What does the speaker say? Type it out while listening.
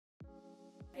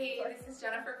Hey, this is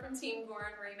Jennifer from Team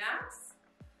Goran Remax.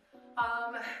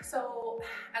 So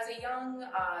as a young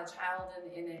child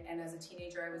and as a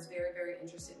teenager, I was very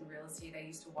interested in real estate. I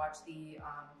used to watch the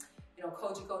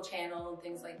Kojiko channel and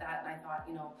things like that, and I thought,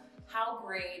 how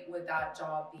great would that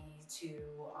job be to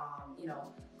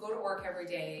go to work every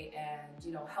day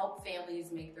and help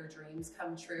families make their dreams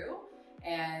come true.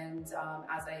 And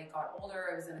as I got older,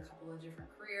 I was in a couple of different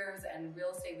careers, and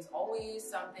real estate was always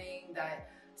something that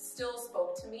still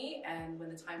spoke to me. And when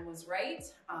the time was right,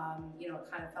 it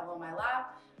kind of fell on my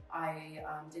lap. I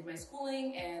did my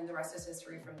schooling, and the rest is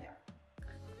history from there.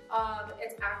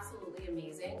 It's absolutely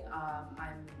amazing.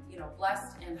 I'm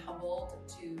blessed and humbled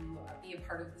to be a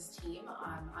part of this team.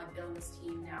 I've been on this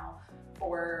team now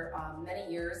for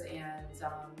many years, and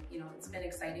it's been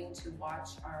exciting to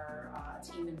watch our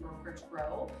team in brokerage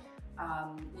grow.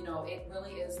 It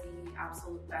really is the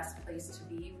absolute best place to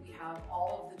be. We have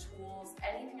all of the tools,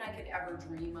 anything I could ever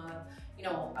dream of.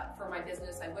 For my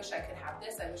business, I wish I could have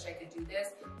this, I wish I could do this.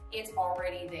 It's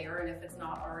already there, and if it's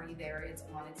not already there, it's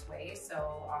on its way.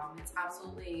 So it's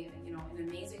absolutely, an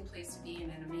amazing place to be in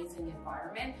an amazing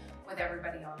environment with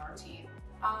everybody on our team.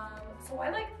 So I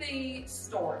like the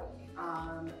story.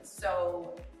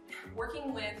 So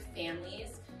working with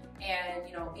families and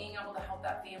being able to help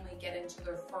that family get into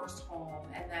their first home,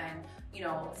 and then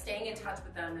staying in touch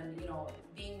with them, and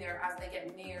being there as they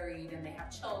get married and they have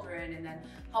children, and then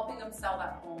helping them sell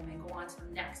that home and go on to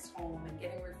the next home and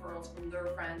getting referrals from their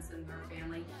friends and their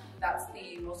family. That's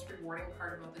the most rewarding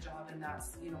part about the job, and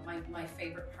that's my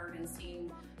favorite part, in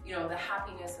seeing the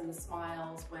happiness and the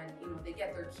smiles when they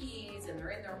get their keys and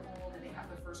they're in their home and they have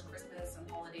their first Christmas and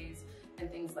holidays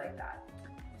and things like that.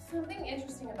 Something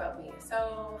interesting about me.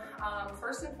 So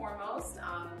first and foremost,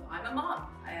 I'm a mom,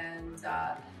 and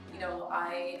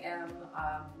I am,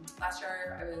 last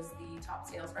year I was the top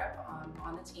sales rep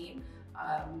on the team.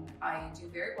 I do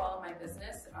very well in my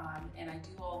business, and I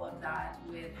do all of that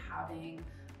with having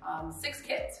 6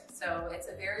 kids. So it's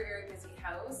a very busy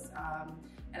house,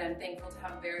 and I'm thankful to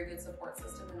have a very good support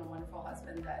system and a wonderful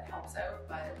husband that helps out.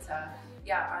 But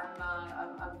yeah,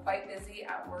 I'm quite busy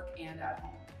at work and at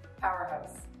home.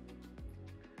 Powerhouse.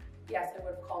 Yes, I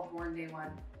would have called Goran day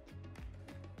one.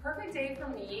 Perfect day for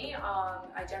me.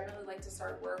 I generally like to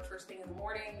start work first thing in the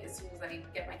morning, as soon as I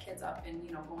get my kids up and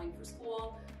going for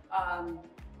school. And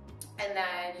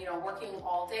then working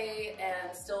all day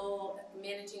and still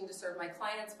managing to serve my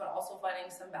clients, but also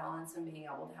finding some balance and being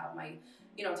able to have my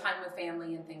time with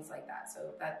family and things like that.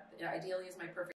 So that ideally is my perfect